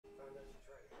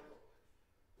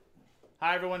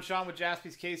Hi everyone, Sean with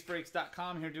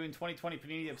JaspysCaseBreaks.com here doing 2020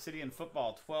 Panini Obsidian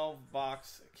Football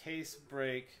 12-box case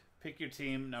break. Pick your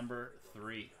team number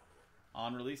 3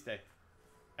 on release day.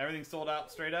 Everything sold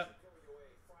out straight up.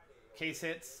 Case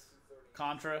hits,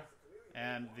 Contra,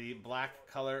 and the black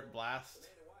color Blast.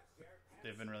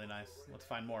 They've been really nice. Let's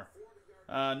find more.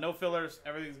 No fillers,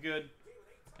 everything's good.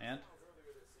 And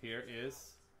here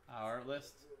is our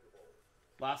list.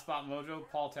 Last Spot Mojo,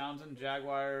 Paul Townsend,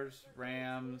 Jaguars,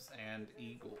 Rams, and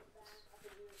Eagles.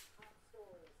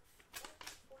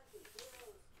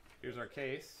 Here's our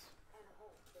case.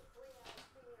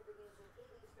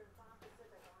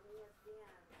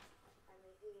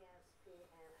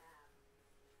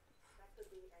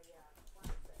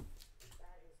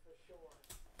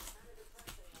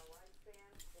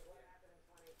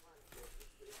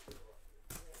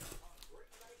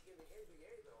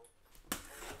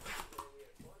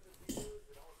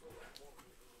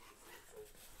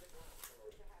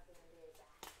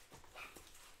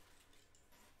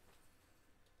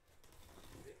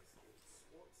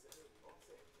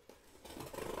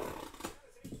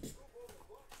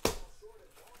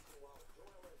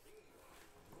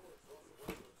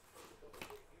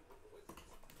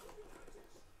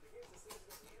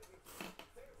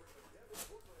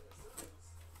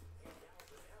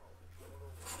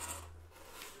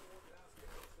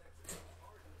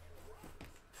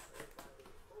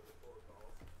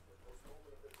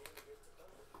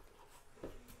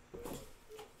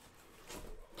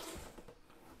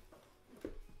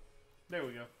 There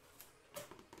we go.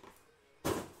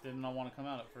 Did not want to come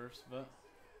out at first, but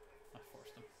I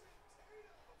forced him.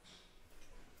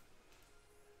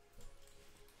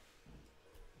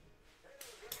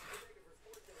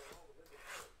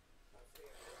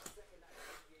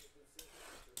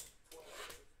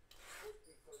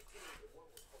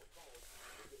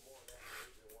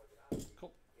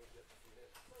 Cool.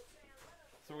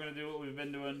 So we're going to do what we've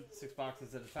been doing, 6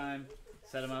 boxes at a time,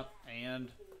 set them up, and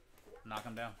knock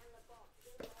them down.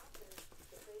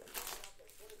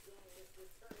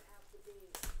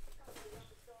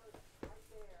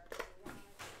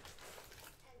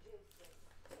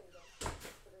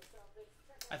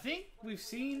 I think we've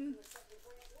seen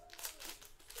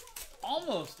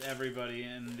almost everybody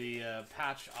in the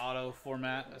patch auto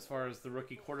format as far as the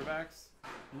rookie quarterbacks,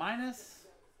 minus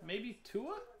maybe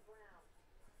Tua.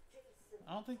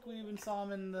 I don't think we even saw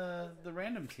him in the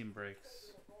random team breaks,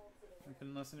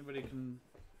 unless anybody can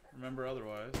remember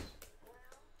otherwise.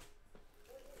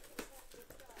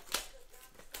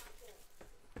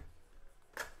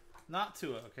 Not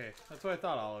Tua, okay. That's what I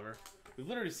thought, Oliver. We've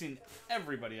literally seen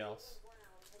everybody else.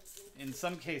 In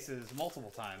some cases, multiple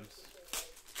times.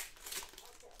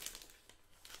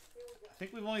 I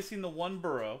think we've only seen the one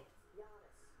Burrow.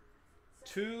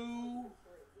 Two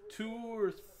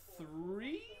or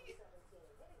three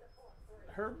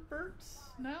Herberts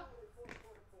now?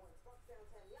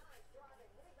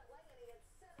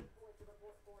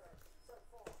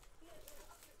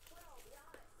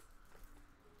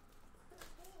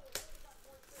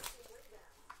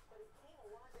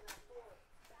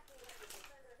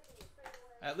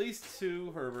 At least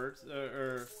 2 Herberts,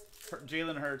 or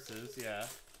Jalen Hurtses, yeah.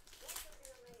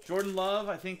 Jordan Love,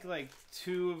 I think like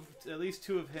at least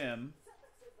two of him.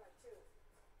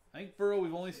 I think Burrow,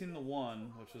 we've only seen the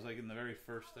one, which was like in the very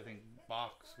first, I think,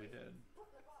 box we did.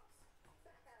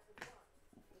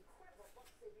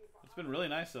 It's been really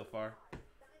nice so far.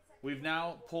 We've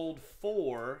now pulled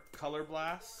 4 Color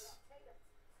Blasts,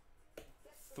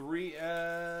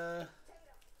 4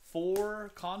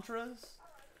 Contras.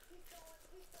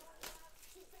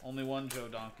 Only 1 Joe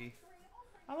Donkey.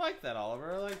 I like that,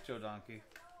 Oliver. I like Joe Donkey.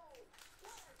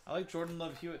 I like Jordan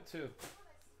Love Hewitt, too.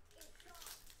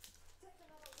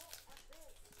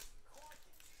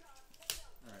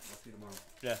 Alright, I'll see you tomorrow.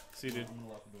 Yeah, see you, dude. I'm gonna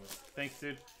lock the door. Thanks,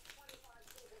 dude.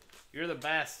 You're the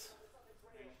best.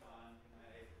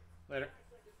 Later.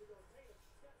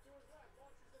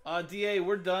 DA,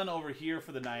 we're done over here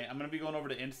for the night. I'm going to be going over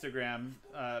to Instagram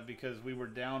because we were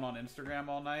down on Instagram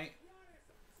all night.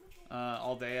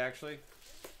 All day, actually.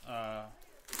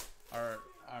 Our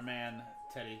man,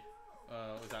 Teddy,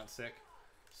 was out sick.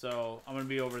 So I'm going to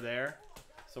be over there.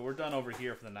 So we're done over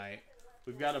here for the night.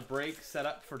 We've got a break set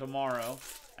up for tomorrow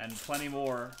and plenty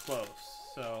more close.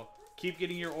 So keep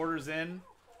getting your orders in.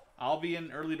 I'll be in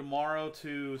early tomorrow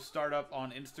to start up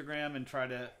on Instagram and try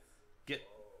to get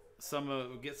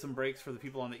some breaks for the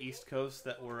people on the East Coast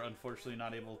that were unfortunately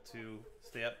not able to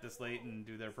stay up this late and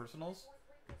do their personals.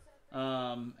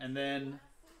 And then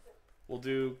we'll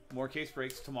do more case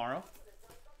breaks tomorrow.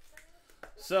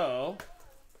 So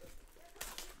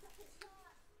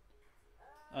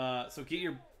get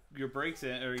your your breaks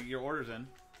in or your orders in.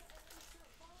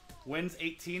 When's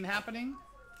 18 happening?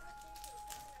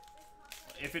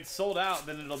 If it's sold out,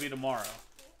 then it'll be tomorrow.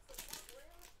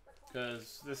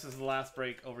 Because this is the last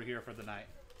break over here for the night.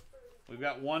 We've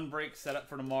got one break set up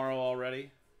for tomorrow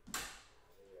already.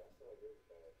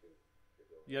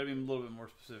 You gotta be a little bit more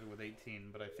specific with 18,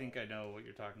 but I think I know what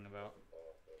you're talking about.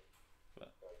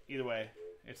 But either way,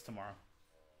 it's tomorrow.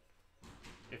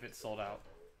 If it's sold out.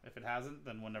 If it hasn't,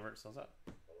 then whenever it sells out.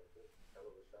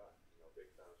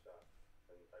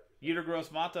 Yeter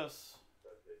Gross Matos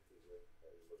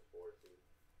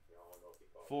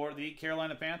for the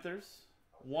Carolina Panthers.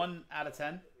 1 out of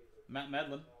 10. Matt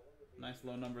Medlin. Nice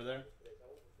low number there.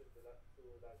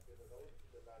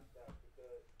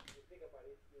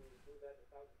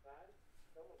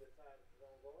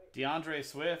 DeAndre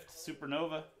Swift,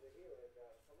 Supernova.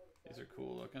 These are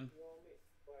cool looking.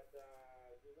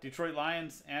 Detroit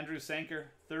Lions, Andrew Sanker,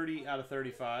 30 out of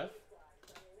 35.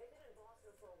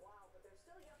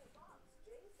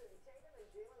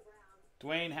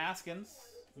 Dwayne Haskins,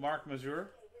 Mark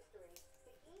Mazur.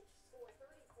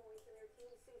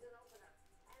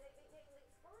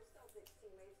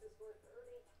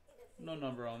 No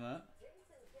number on that.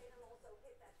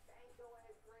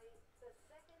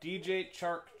 DJ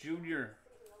Chark Jr.,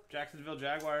 Jacksonville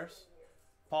Jaguars.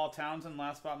 Paul Townsend,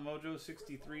 last spot mojo,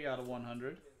 63 out of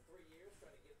 100.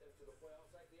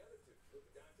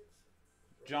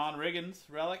 John Riggins,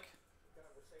 relic.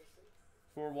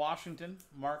 For Washington,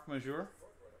 Mark Mazur,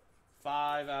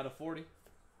 5 out of 40.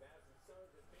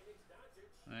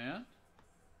 And,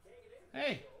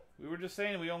 hey, we were just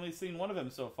saying we only seen one of them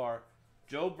so far.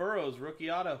 Joe Burrows, rookie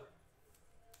auto.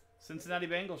 Cincinnati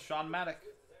Bengals, Sean Maddock,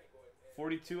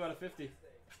 42 out of 50.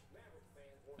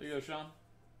 There you go, Sean.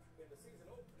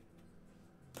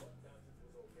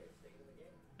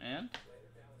 And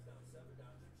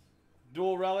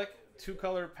dual relic,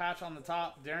 2-color patch on the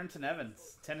top. Darrington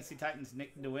Evans, Tennessee Titans,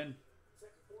 Nick Nguyen,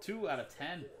 2 out of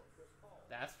 10.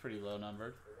 That's pretty low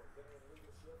numbered.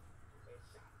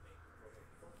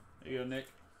 There you go, Nick.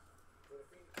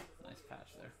 Nice patch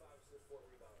there.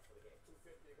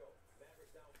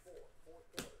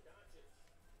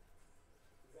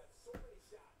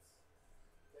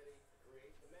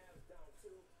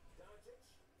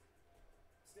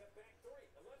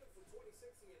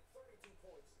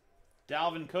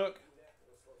 Dalvin Cook,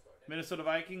 Minnesota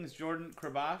Vikings, Jordan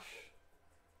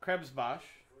Krebsbosch,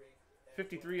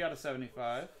 53 out of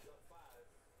 75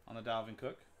 on the Dalvin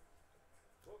Cook.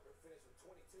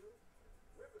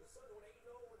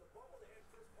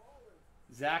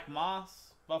 Zach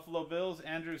Moss, Buffalo Bills,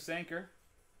 Andrew Sanker,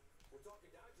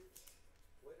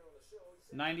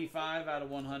 95 out of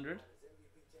 100.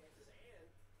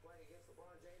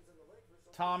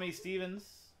 Tommy Stevens,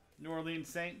 New Orleans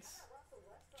Saints,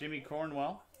 Jimmy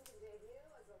Cornwell,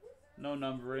 no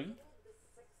numbering.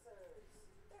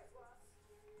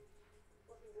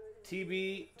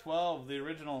 TB12, the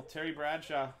original, Terry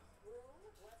Bradshaw.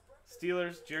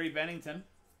 Steelers, Jerry Bennington,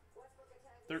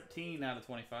 13 out of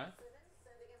 25.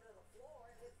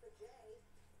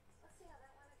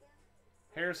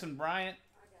 Harrison Bryant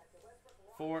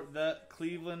for the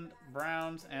Cleveland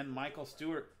Browns and Michael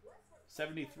Stewart,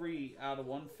 73 out of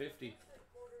 150.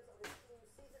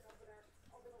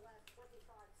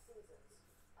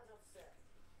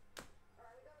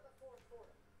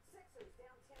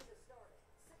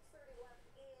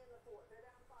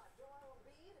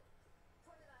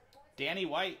 Danny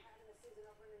White,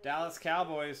 Dallas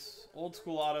Cowboys, old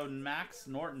school auto, Max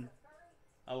Norton,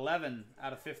 11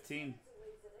 out of 15.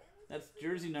 That's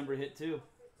jersey number hit too.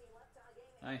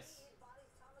 Nice.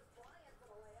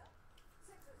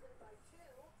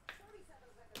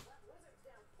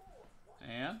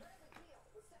 And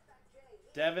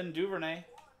Devin Duvernay,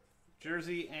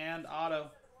 jersey and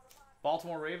auto,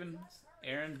 Baltimore Ravens,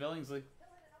 Aaron Billingsley.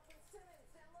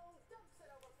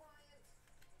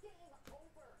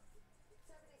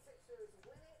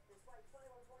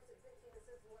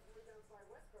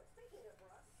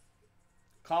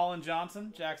 Colin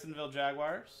Johnson, Jacksonville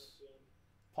Jaguars.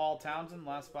 Paul Townsend,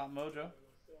 last spot mojo,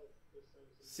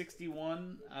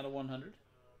 61 out of 100.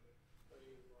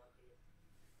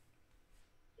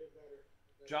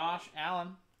 Josh Allen,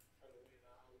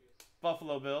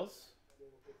 Buffalo Bills.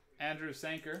 Andrew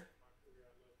Sanker,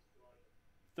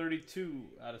 32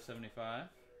 out of 75.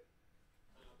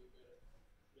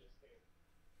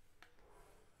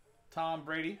 Tom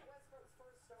Brady,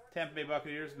 Tampa Bay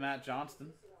Buccaneers, Matt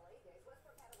Johnston.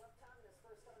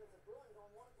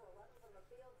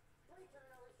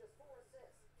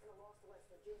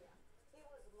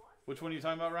 Which one are you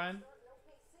talking about, Ryan?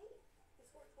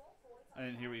 I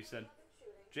didn't hear what you said.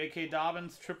 J.K.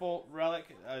 Dobbins, triple relic.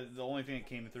 The only thing that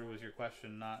came through was your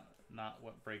question, not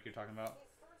what break you're talking about.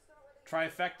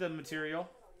 Trifecta material.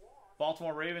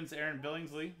 Baltimore Ravens, Aaron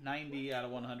Billingsley, 90 out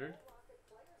of 100.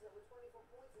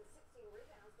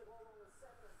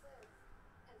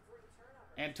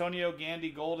 Antonio Gandy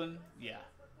Golden, yeah.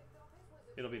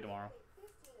 It'll be tomorrow.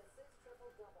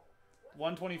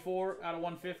 124 out of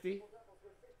 150.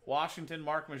 Washington,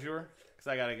 Mark Majeur, because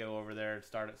I got to go over there and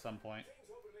start at some point.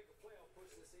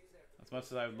 As much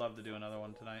as I would love to do another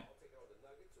one tonight.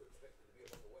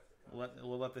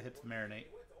 We'll let the hits marinate.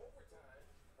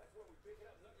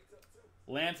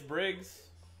 Lance Briggs.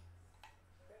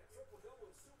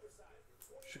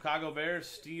 Chicago Bears,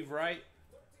 Steve Wright.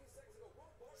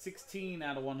 16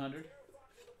 out of 100.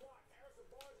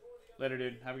 Later,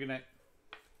 dude. Have a good night.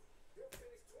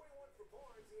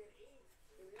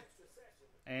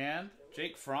 And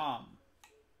Jake Fromm.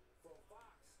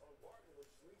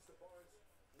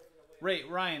 Ray,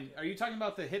 Ryan, are you talking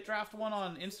about the hit draft one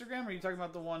on Instagram, or are you talking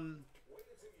about the one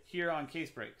here on Case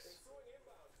Breaks?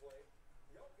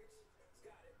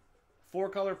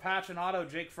 4-color patch and auto,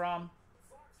 Jake Fromm.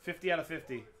 50 out of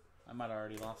 50. I might have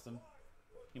already lost him.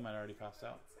 He might have already passed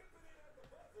out.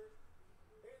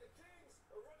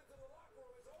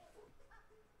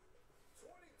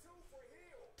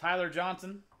 Tyler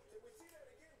Johnson.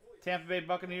 Tampa Bay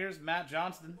Buccaneers, Matt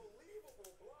Johnston.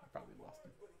 I probably lost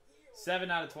him. 7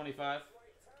 out of 25.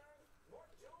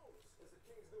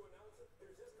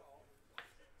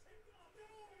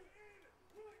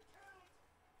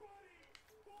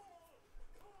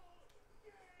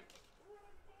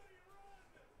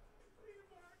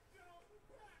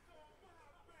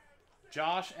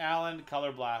 Josh Allen,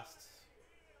 Color Blast.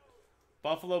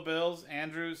 Buffalo Bills,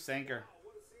 Andrew Sanker.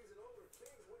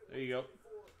 There you go.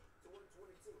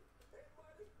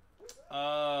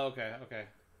 Oh, okay.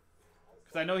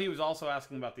 Because I know he was also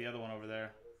asking about the other one over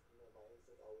there.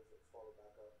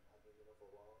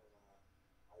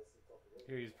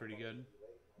 Here he's pretty good.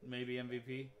 Maybe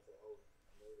MVP.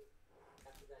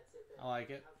 I like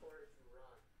it.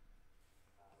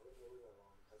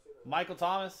 Michael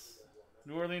Thomas,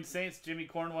 New Orleans Saints, Jimmy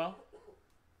Cornwell.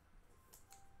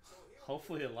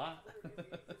 Hopefully a lot.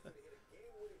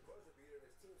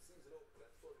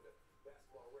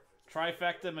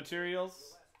 Trifecta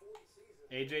materials.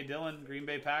 A.J. Dillon, Green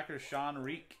Bay Packers, Sean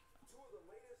Reek.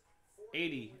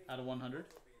 80 out of 100.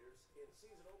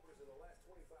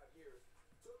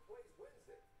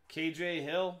 K.J.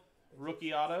 Hill,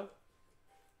 rookie auto.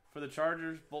 For the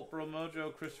Chargers, Bolt Pro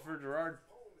Mojo, Christopher Gerard.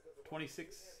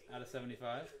 26 out of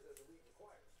 75.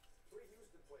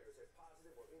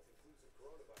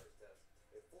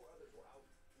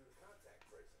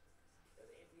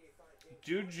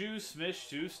 Juju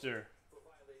Smith-Schuster.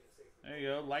 There you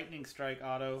go. Lightning Strike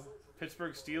auto.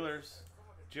 Pittsburgh Steelers.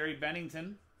 Jerry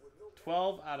Bennington.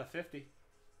 12 out of 50.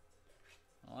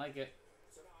 I like it.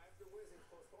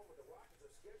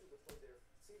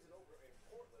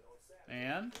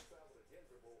 And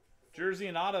jersey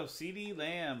and auto. CeeDee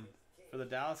Lamb for the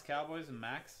Dallas Cowboys and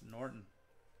Max Norton.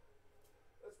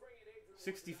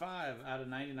 65 out of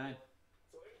 99.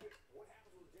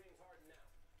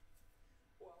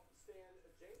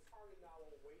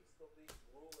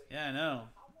 Yeah, I know.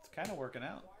 It's kind of working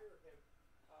out.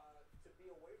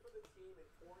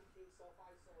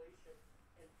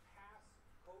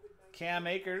 Cam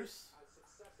Akers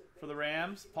for the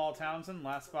Rams. Paul Townsend,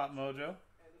 last spot mojo.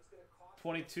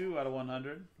 22 out of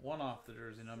 100. One off the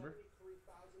jersey number.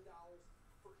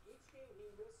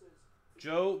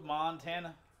 Joe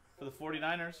Montana for the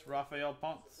 49ers. Rafael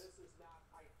Ponce.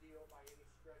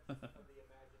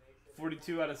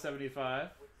 42 out of 75.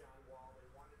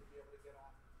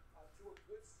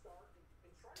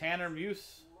 Tanner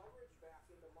Muse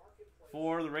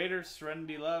for the Raiders.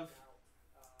 Serenity Love.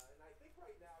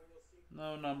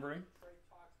 No numbering.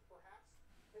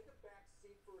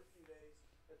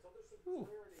 Ooh,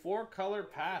 4-color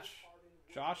patch.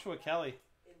 Joshua Kelly.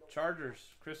 Chargers.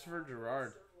 Christopher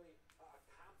Gerard.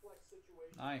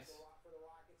 Nice.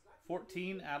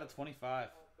 14 out of 25.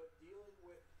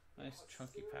 Nice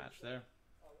chunky patch there.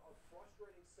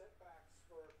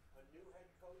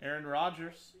 Aaron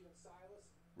Rodgers.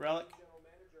 Relic.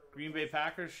 Green Bay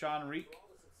Packers, Sean Reek.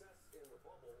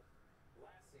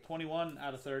 21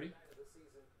 out of 30.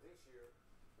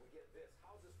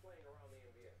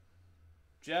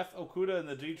 Jeff Okuda and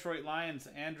the Detroit Lions,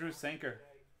 Andrew Sanker.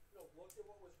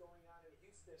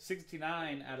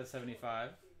 69 out of 75.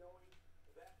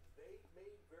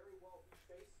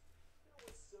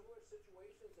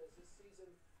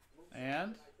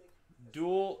 And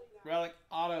dual relic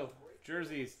auto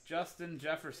jerseys, Justin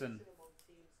Jefferson.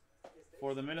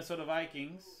 For the Minnesota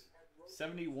Vikings,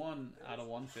 71 out of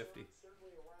 150.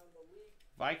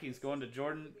 Vikings going to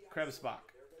Jordan Krebsbach.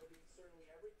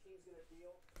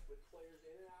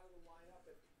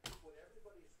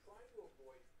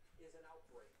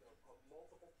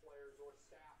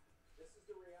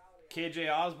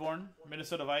 KJ Osborne,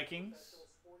 Minnesota Vikings.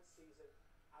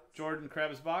 Jordan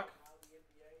Krebsbach.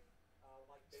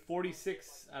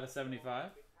 46 out of 75.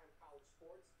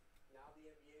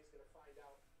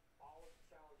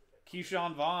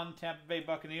 Keyshawn Vaughn, Tampa Bay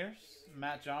Buccaneers.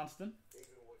 Matt Johnston.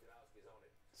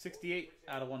 68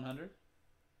 out of 100.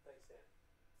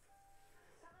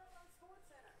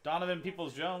 Donovan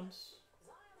Peoples-Jones.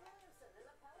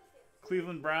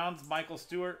 Cleveland Browns, Michael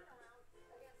Stewart.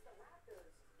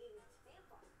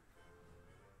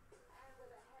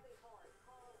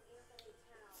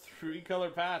 Three-color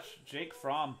patch, Jake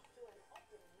Fromm.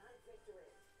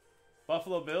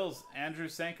 Buffalo Bills, Andrew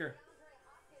Sanker.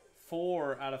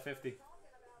 4 out of 50.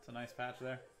 It's a nice patch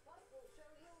there.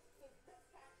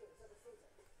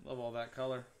 Love all that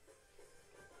color.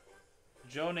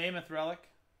 Joe Namath relic.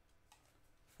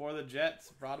 For the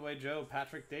Jets, Broadway Joe,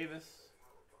 Patrick Davis.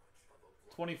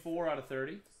 24 out of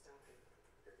 30.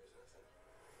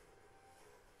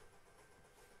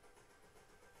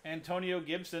 Antonio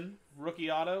Gibson,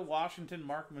 rookie auto, Washington,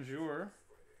 Mark Majeur.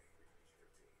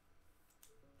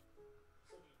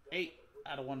 8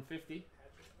 out of 150.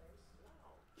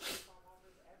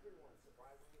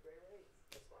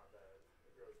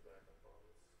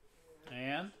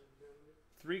 And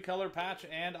three-color patch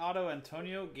and auto,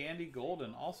 Antonio Gandy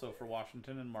Golden, also for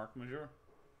Washington and Mark Majeur.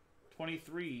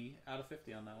 23 out of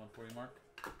 50 on that one for you, Mark.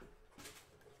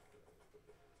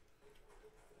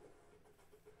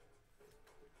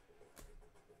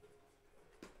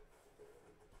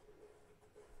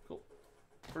 Cool.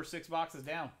 First 6 boxes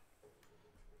down.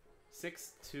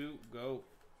 6 to go.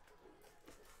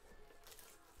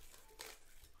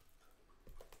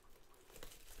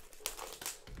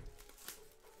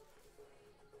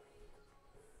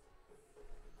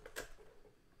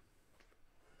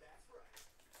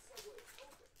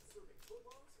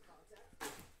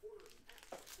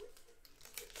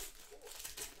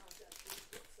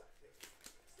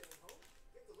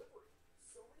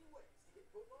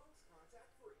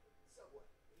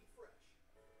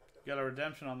 Got a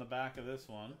redemption on the back of this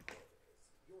one.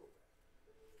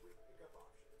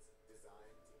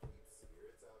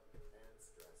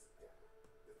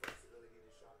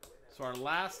 So our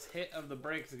last hit of the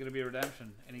break is going to be a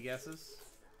redemption. Any guesses?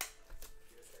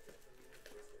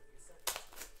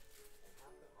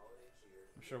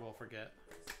 I'm sure we'll forget.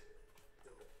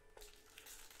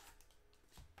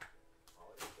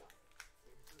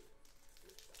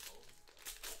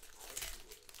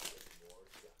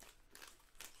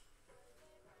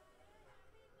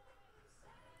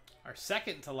 Our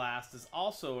second to last is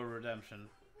also a redemption.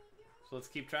 So let's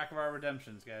keep track of our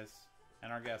redemptions, guys,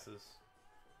 and our guesses.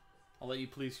 I'll let you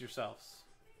police yourselves.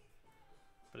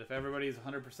 But if everybody's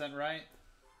 100% right,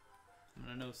 I'm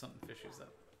going to know something fishy's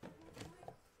up.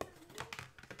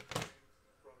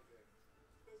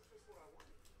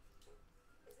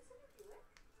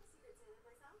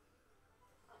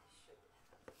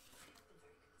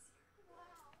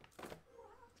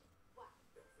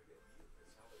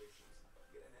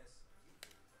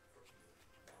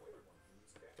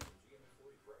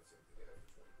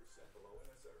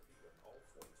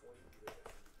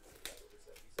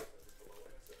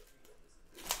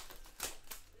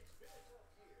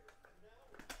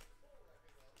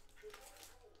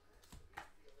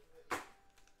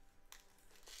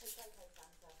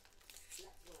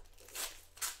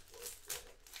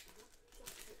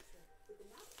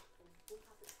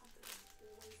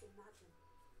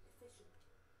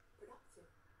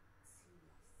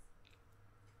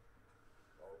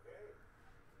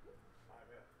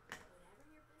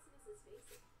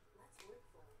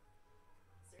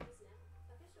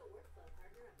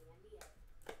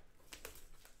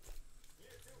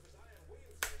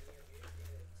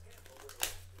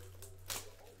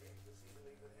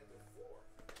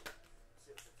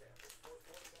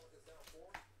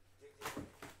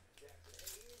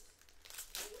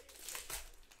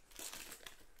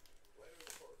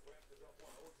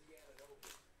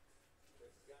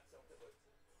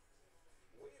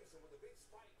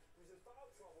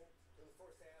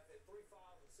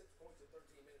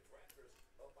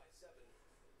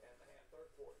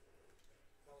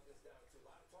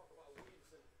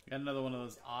 Got another one of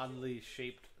those oddly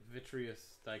shaped vitreous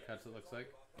die cuts, it looks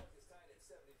like.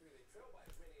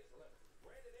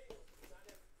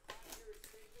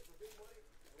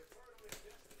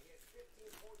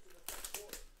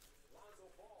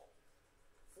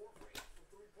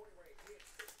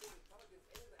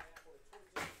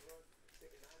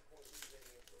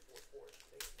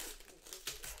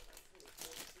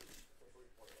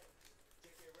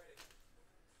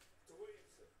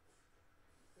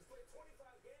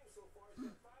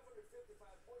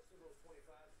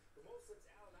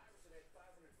 had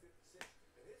 556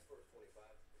 in his first 25.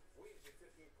 Williams had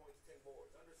 15 points, 10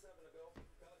 boards. Under 7 to go.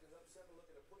 Pelicans up 7,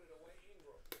 looking to put it away.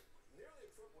 Ingram. Nearly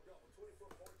a triple-double.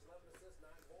 24 points, 11 assists,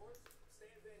 9 boards.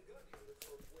 Stan Van Gundy with his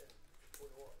first win for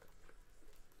New Orleans.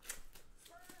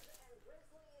 Spurs and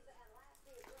Grizzlies and last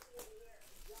year's Rookie of the Year,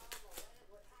 Ja Morant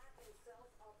would have himself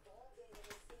a ball game in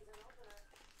his season opener.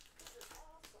 This is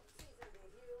awesome season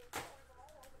debut. Going from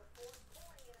all over the court,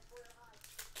 scoring in a career high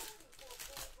 44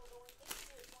 points while going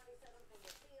 18 of 27 from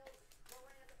the field.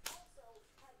 Morant also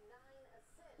had 9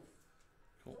 assists.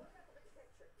 Cool. So look at the big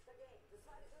picture. The game.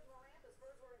 Despite a good Morant, the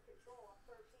Spurs were in control up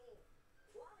 13.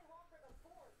 Lonnie Walker the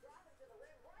fourth, driving to the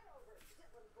rim right over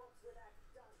Dylan Brooks with that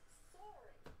dunk.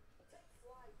 Soaring. Takes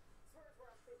flight. Spurs were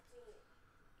up 15.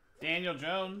 Daniel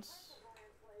Jones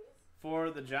Morant plays. for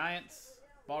the Giants.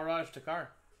 Balraj Takar.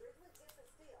 Grizzlies get the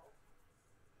steal.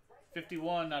 Right to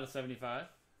 51 out of 75.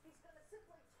 He's going to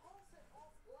simply toss it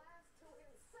off glass to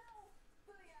himself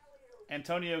for the alley-oop.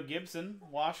 Antonio Gibson,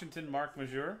 Washington, Mark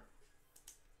Majeur.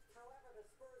 However, the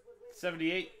Spurs would win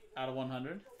 78 out of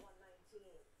 100. to 119.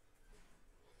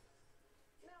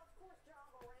 Now, of course, Ja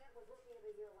Morant was Rookie of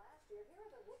the Year last year. Here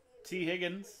are the Rookie of the T.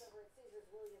 Higgins, Year Caesar's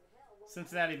William Hill.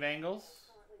 Cincinnati Bengals.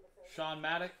 Currently the favorite. Sean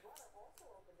Maddock. Rutter also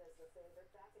opened as the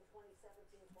favorite back in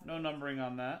 2017. No numbering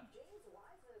on that. James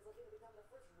Wiseman is looking to become the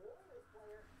first Warriors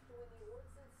player to win the award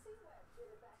since C-Web did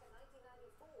it back in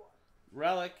 1994.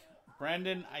 Relic,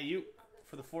 Brandon Ayuk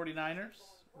for the 49ers.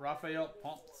 Rafael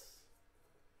Ponce.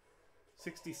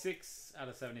 66 out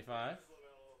of 75. And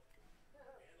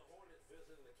the Hornets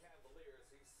visiting the Cavaliers.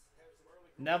 He's had some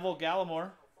early Neville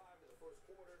Gallimore 5 in the first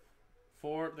quarter.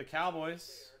 for the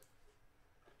Cowboys.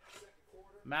 Second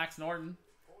quarter, Max Norton.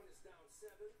 Hornets down 7.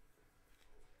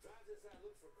 Drives inside,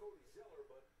 looks for Cody Zeller,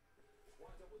 but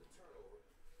winds up with a turnover.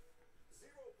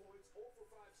 0 points, 0 for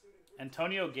 5 shooting.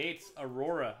 Antonio Gates,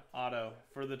 Aurora auto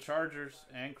for the Chargers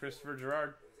and Christopher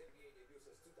Gerard. His NBA debut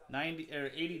since 2000.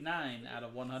 89 out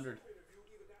of 100.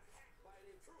 Interview even got hacked by an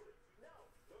intruder.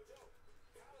 No joke.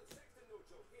 Colin Sexton, no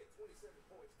joke. He had 27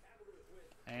 points. Cavaliers win.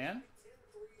 And 10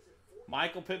 threes and 4.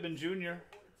 Michael Pittman Jr.,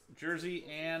 jersey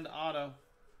and auto.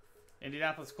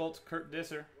 Indianapolis Colts, Kurt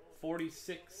Disser,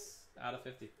 46 out of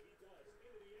 50.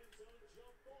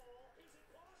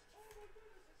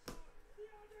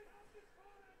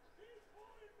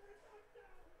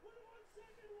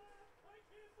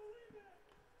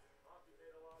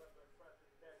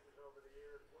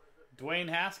 Dwayne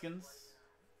Haskins,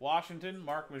 Washington,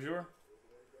 Mark Majeur.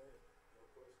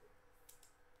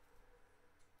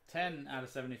 10 out of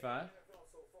 75. NFL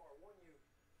so far, one you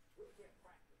really can't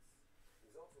practice.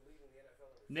 He's also leading the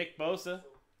NFL in Nick Bosa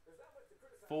there's not much to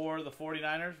criticize for the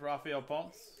 49ers, Rafael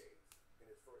Ponce. in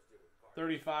his first year with the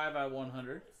Cardinals. 35 out of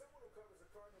 100. Someone who covers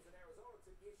the Cardinals in Arizona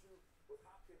took issue with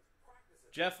Hopkins' practices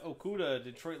Jeff Okuda,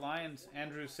 Detroit Lions,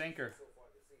 Andrew Sanker. so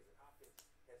far this season. Hopkins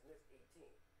has missed 18.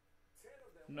 10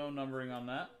 of them No numbering on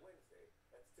that. Wednesday.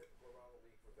 That's typical around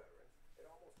the league for veterans. And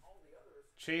almost all the others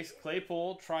Chase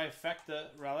Claypool,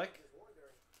 trifecta relic is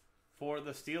wondering for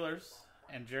the Steelers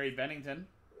and Jerry Bennington.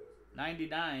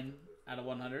 99 out of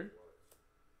 100. And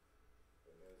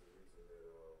there's a reason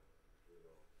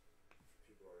that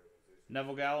people are in position.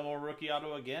 Neville Gallimore, rookie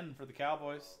auto again for the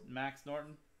Cowboys. Max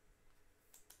Norton,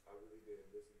 I really didn't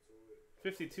listen to it.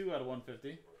 52 out of 150.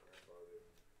 My grandfather,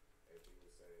 and he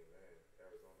was saying, man,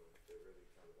 Arizona, they're really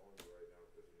kind of on you right now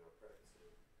because you're not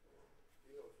practicing.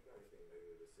 You know, if you got anything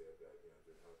negative to say about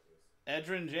DeAndre Hopkins,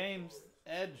 Edgerrin James,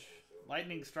 Edge,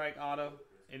 lightning strike auto.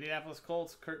 Indianapolis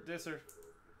Colts, Kurt Disser.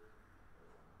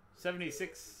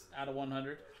 76 out of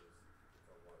 100. come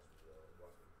watch me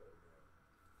play, man.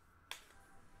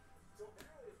 so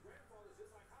apparently his grandfather's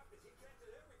just like Hopkins. He catches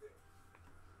everything.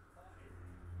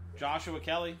 Joshua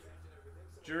Kelly,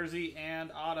 jersey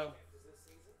and auto This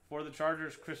season, for the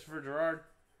Chargers, Christopher Gerard.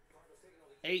 Cardinals taking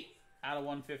on the 8 out of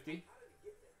 150. How did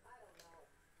he get that? I don't know.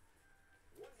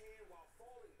 One hand while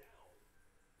falling down.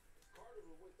 Cardinals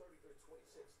will win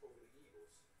 33-26 over the Eagles.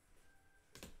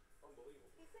 Unbelievable.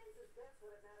 He saves his best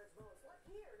when it matters most. Like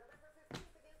here, November 15th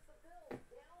against the Bills.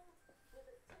 Down with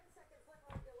a 10 seconds left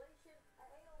regulation. A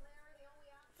Hail Mary, the only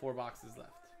option. 4 boxes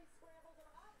left. Murray scrambles and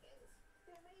Hopkins.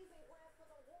 The amazing grab for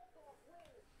the walk-off win.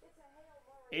 It's a Hail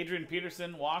Murray. Adrian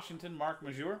Peterson, Washington, Mark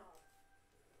Majeur.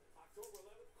 October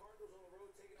 11th, Cardinals on the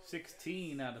road taking on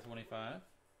 16 out of 25.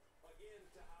 again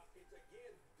to Hopkins.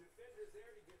 Again, defenders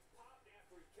there. He gets popped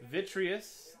after he catches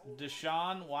Vitreous,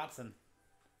 Deshaun Watson.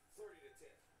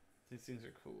 30-10. These things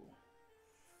are cool.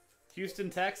 Houston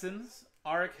Texans,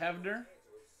 Arik Hebner.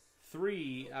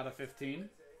 3 out of 15.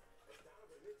 As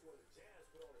Donovan Mitchell and the Jazz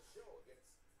put on a show against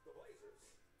the Blazers.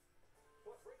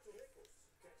 Plus, Rachel Nichols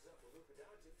catches up with Luka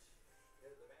Doncic.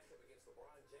 Headed the matchup against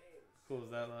LeBron James Cool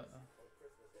is that? on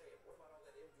Christmas Day. And what about all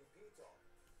that MVP talk?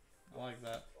 I like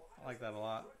that. I like that a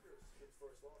lot. Rutgers gets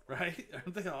first loss Right?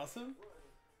 Aren't they awesome? run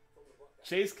from the Buckeyes.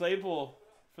 Chase Claypool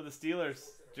for the Steelers.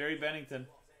 Jerry Bennington.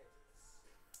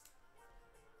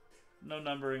 No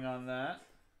numbering on that.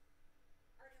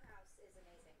 Our new house is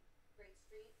amazing. Great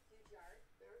street, huge yard.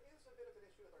 There is a bit of an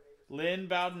issue with our neighbors. Lynn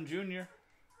Bowden Jr.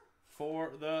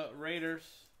 for the Raiders.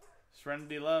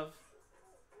 Serenity Love.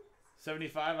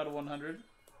 75 out of 100.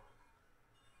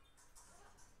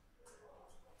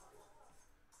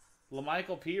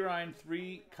 LaMichael Pirine,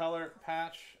 3-color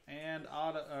patch and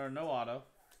auto, or no auto.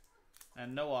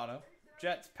 And no auto.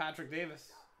 Jets, Patrick Davis.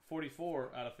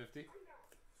 44 out of 50.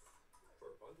 For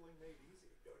bundling made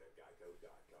easy, go to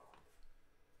geico.com.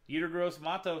 Yeter Gross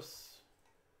Matos.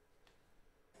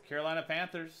 Carolina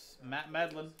Panthers, Matt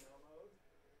Medlin.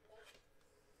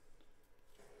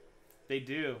 They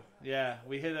do. Yeah,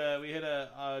 we hit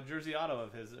a jersey auto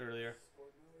of his earlier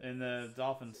in the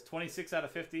Dolphins. 26 out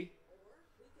of 50.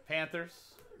 Panthers,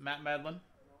 Matt Medlin.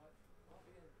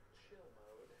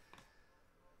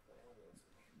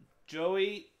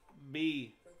 Joey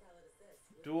B.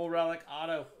 Dual relic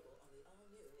auto.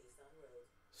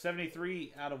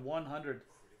 73 out of 100.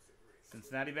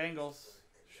 Cincinnati Bengals,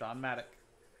 Sean Maddock.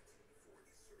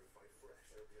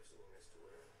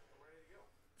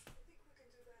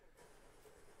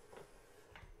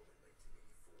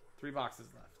 Three boxes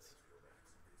left.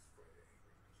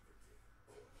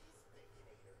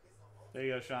 There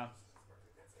you go, Sean.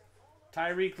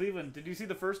 Tyree Cleveland. Did you see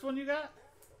the first one you got?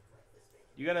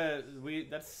 You got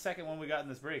that's the second one we got in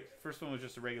this break. First one was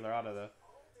just a regular auto though.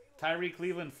 Tyree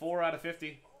Cleveland, 4 out of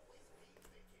 50.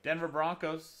 Denver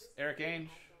Broncos, Eric Ainge.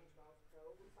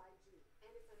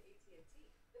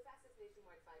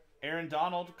 Aaron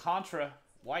Donald, Contra,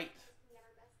 white.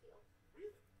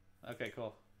 Okay,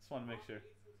 cool. Just want to make sure.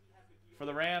 For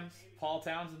the Rams, Paul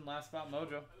Townsend, last spot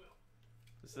mojo.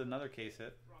 This is another case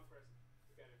hit.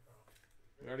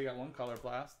 We already got one color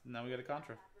blast. Now we got a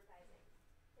Contra.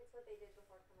 It's what they did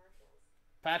before commercials.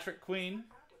 Patrick Queen,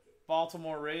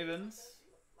 Baltimore Ravens.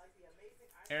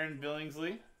 Aaron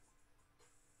Billingsley.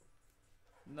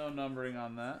 No numbering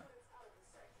on that.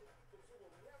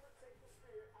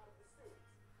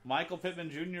 Michael Pittman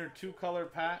Jr., 2-color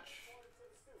patch.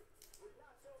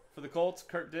 For the Colts,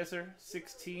 Kurt Disser,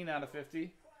 16 out of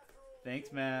 50.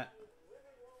 Thanks, Matt.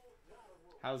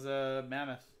 How's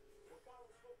Mammoth?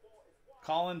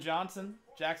 Colin Johnson,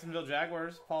 Jacksonville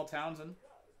Jaguars, Paul Townsend.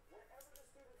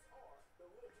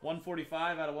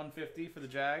 145 out of 150 for the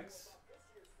Jags.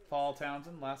 Paul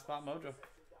Townsend, last spot mojo.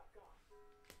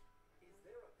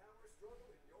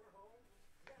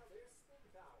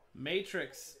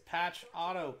 Matrix, patch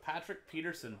auto, Patrick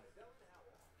Peterson.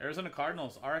 Arizona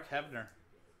Cardinals, Arik Hebner.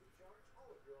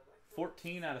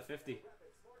 14 out of 50.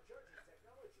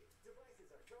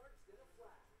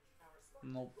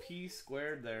 No P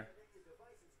squared there.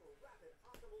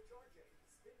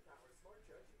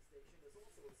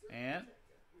 And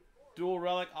dual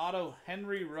relic auto,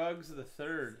 Henry Ruggs III.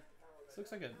 This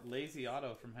looks like a lazy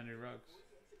auto from Henry Ruggs.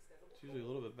 It's usually a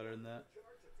little bit better than that.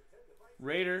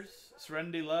 Raiders,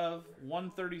 Serenity Love,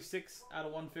 136 out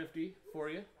of 150 for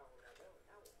you.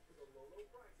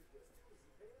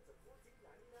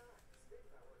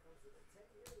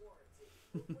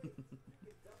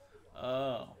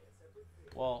 Oh.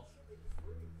 Well,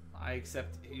 I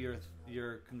accept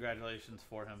your congratulations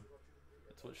for him.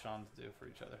 That's what Sean's do for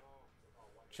each other.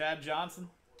 Chad Johnson.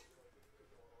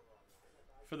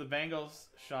 For the Bengals,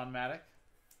 Sean Maddock.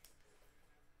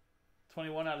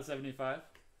 21 out of 75.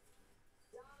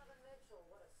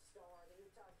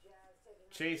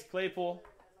 Chase Claypool.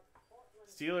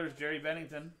 Steelers, Jerry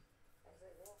Bennington.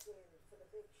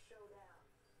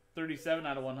 37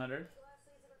 out of 100.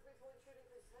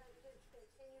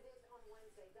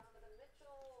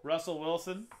 Russell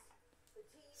Wilson.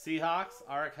 Seahawks,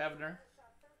 Arik Hebner.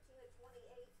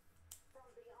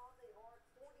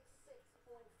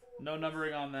 No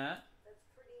numbering on that.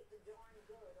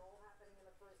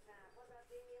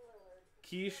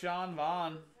 Keyshawn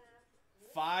Vaughn.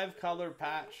 5-color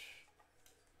patch.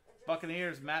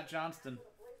 Buccaneers, Matt Johnston.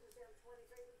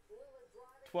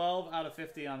 12 out of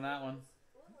 50 on that one.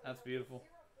 That's beautiful.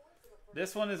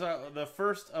 This one is the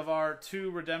first of our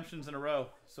 2 redemptions in a row.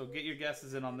 So get your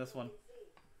guesses in on this one.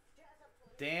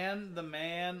 Dan the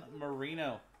Man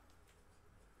Marino.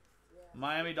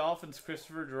 Miami Dolphins,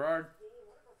 Christopher Gerard.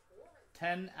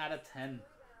 10 out of 10.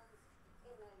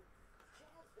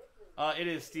 It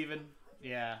is, Steven.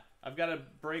 Yeah. I've got a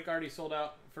break already sold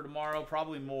out for tomorrow.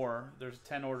 Probably more. There's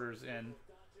 10 orders in.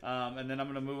 And then I'm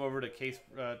going to move over to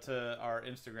to our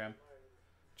Instagram.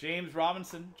 James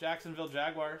Robinson, Jacksonville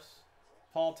Jaguars.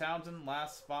 Paul Townsend,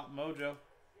 last spot mojo.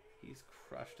 He's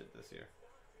crushed it this year.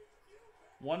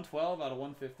 112 out of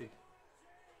 150.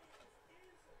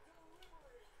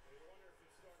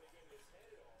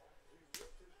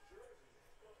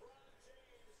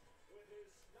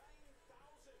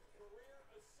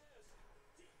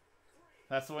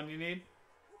 That's the one you need?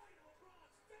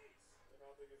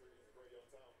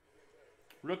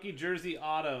 Rookie jersey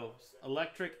auto.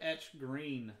 Electric etch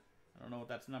green. I don't know what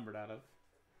that's numbered out of.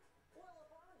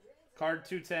 Card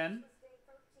 210.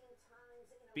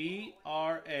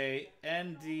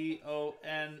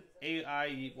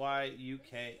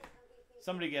 BRANDONAIYUK.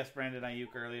 Somebody guessed Brandon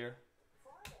Ayuk earlier.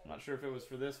 I'm not sure if it was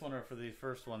for this one or for the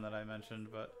first one that I mentioned,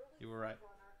 but you were right.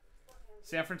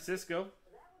 San Francisco.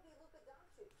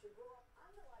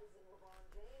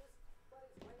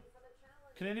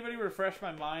 Can anybody refresh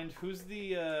my mind? Who's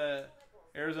the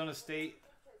Arizona State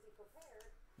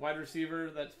wide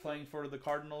receiver that's playing for the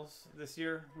Cardinals this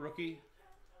year? Rookie?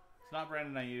 It's not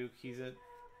Brandon Ayuk. He's at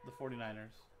the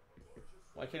 49ers.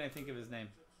 Why can't I think of his name?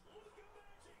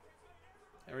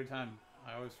 Every time.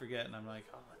 I always forget, and I'm like,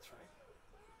 oh, that's right.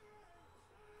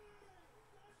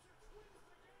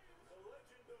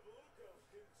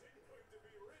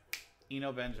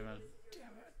 Eno Benjamin. Damn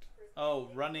it.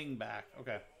 Oh, running back.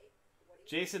 Okay.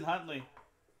 Jason Huntley.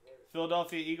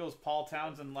 Philadelphia Eagles, Paul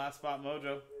Townsend, last spot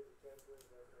mojo.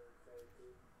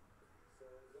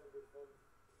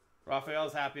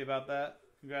 Raphael's happy about that.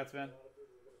 Congrats, man.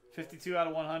 52 out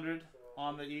of 100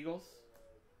 on the Eagles.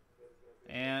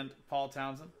 And Paul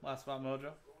Townsend, last spot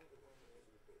mojo.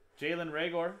 Jalen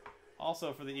Reagor,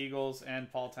 also for the Eagles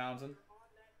and Paul Townsend,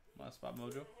 last spot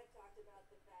mojo.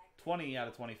 20 out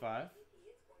of 25.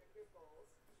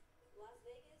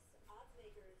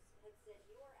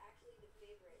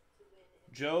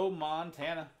 Joe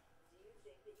Montana.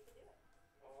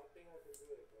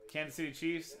 Kansas City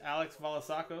Chiefs, Alex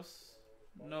Valasakos.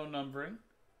 No numbering.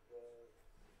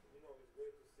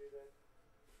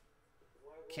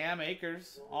 Cam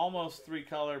Akers, almost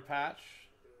 3-color patch.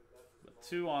 But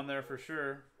 2 on there for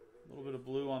sure. A little bit of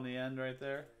blue on the end right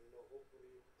there.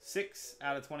 6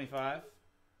 out of 25.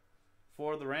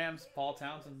 For the Rams, Paul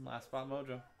Townsend, last spot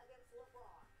mojo.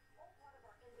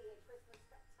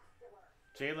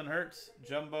 Jalen Hurts,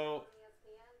 jumbo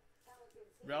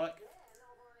relic.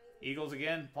 Eagles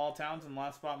again, Paul Townsend,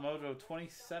 last spot mojo.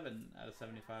 27 out of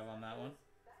 75 on that one.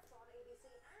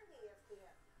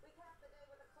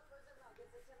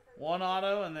 1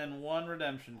 auto and then 1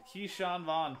 redemption. Keyshawn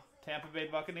Vaughn, Tampa Bay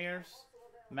Buccaneers.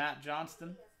 Matt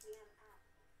Johnston,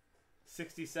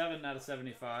 67 out of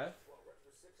 75.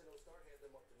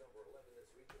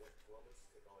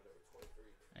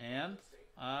 And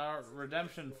our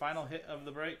redemption, final hit of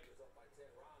the break.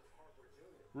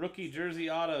 Rookie jersey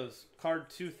autos,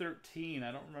 card 213.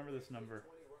 I don't remember this number.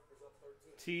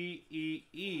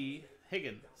 T.E.E.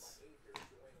 Higgins.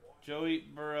 Joey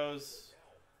Burrow's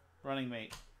running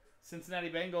mate.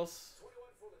 Cincinnati Bengals.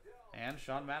 And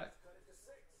Sean Maddox.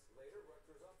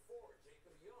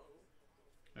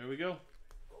 There we go.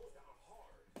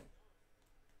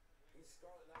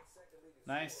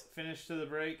 Nice finish to the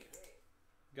break.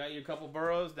 Got you a couple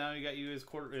Burrows. Now you got you his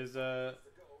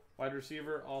wide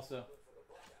receiver also.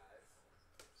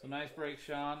 So nice break,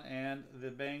 Sean, and the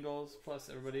Bengals plus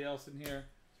everybody else in here.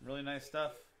 Some really nice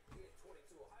stuff.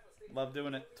 Love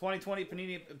doing it. 2020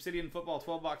 Panini Obsidian Football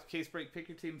 12-box case break. Pick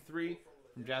your team 3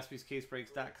 from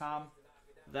JaspysCaseBreaks.com.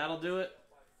 That'll do it.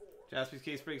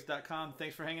 JaspysCaseBreaks.com.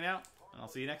 Thanks for hanging out, and I'll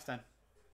see you next time.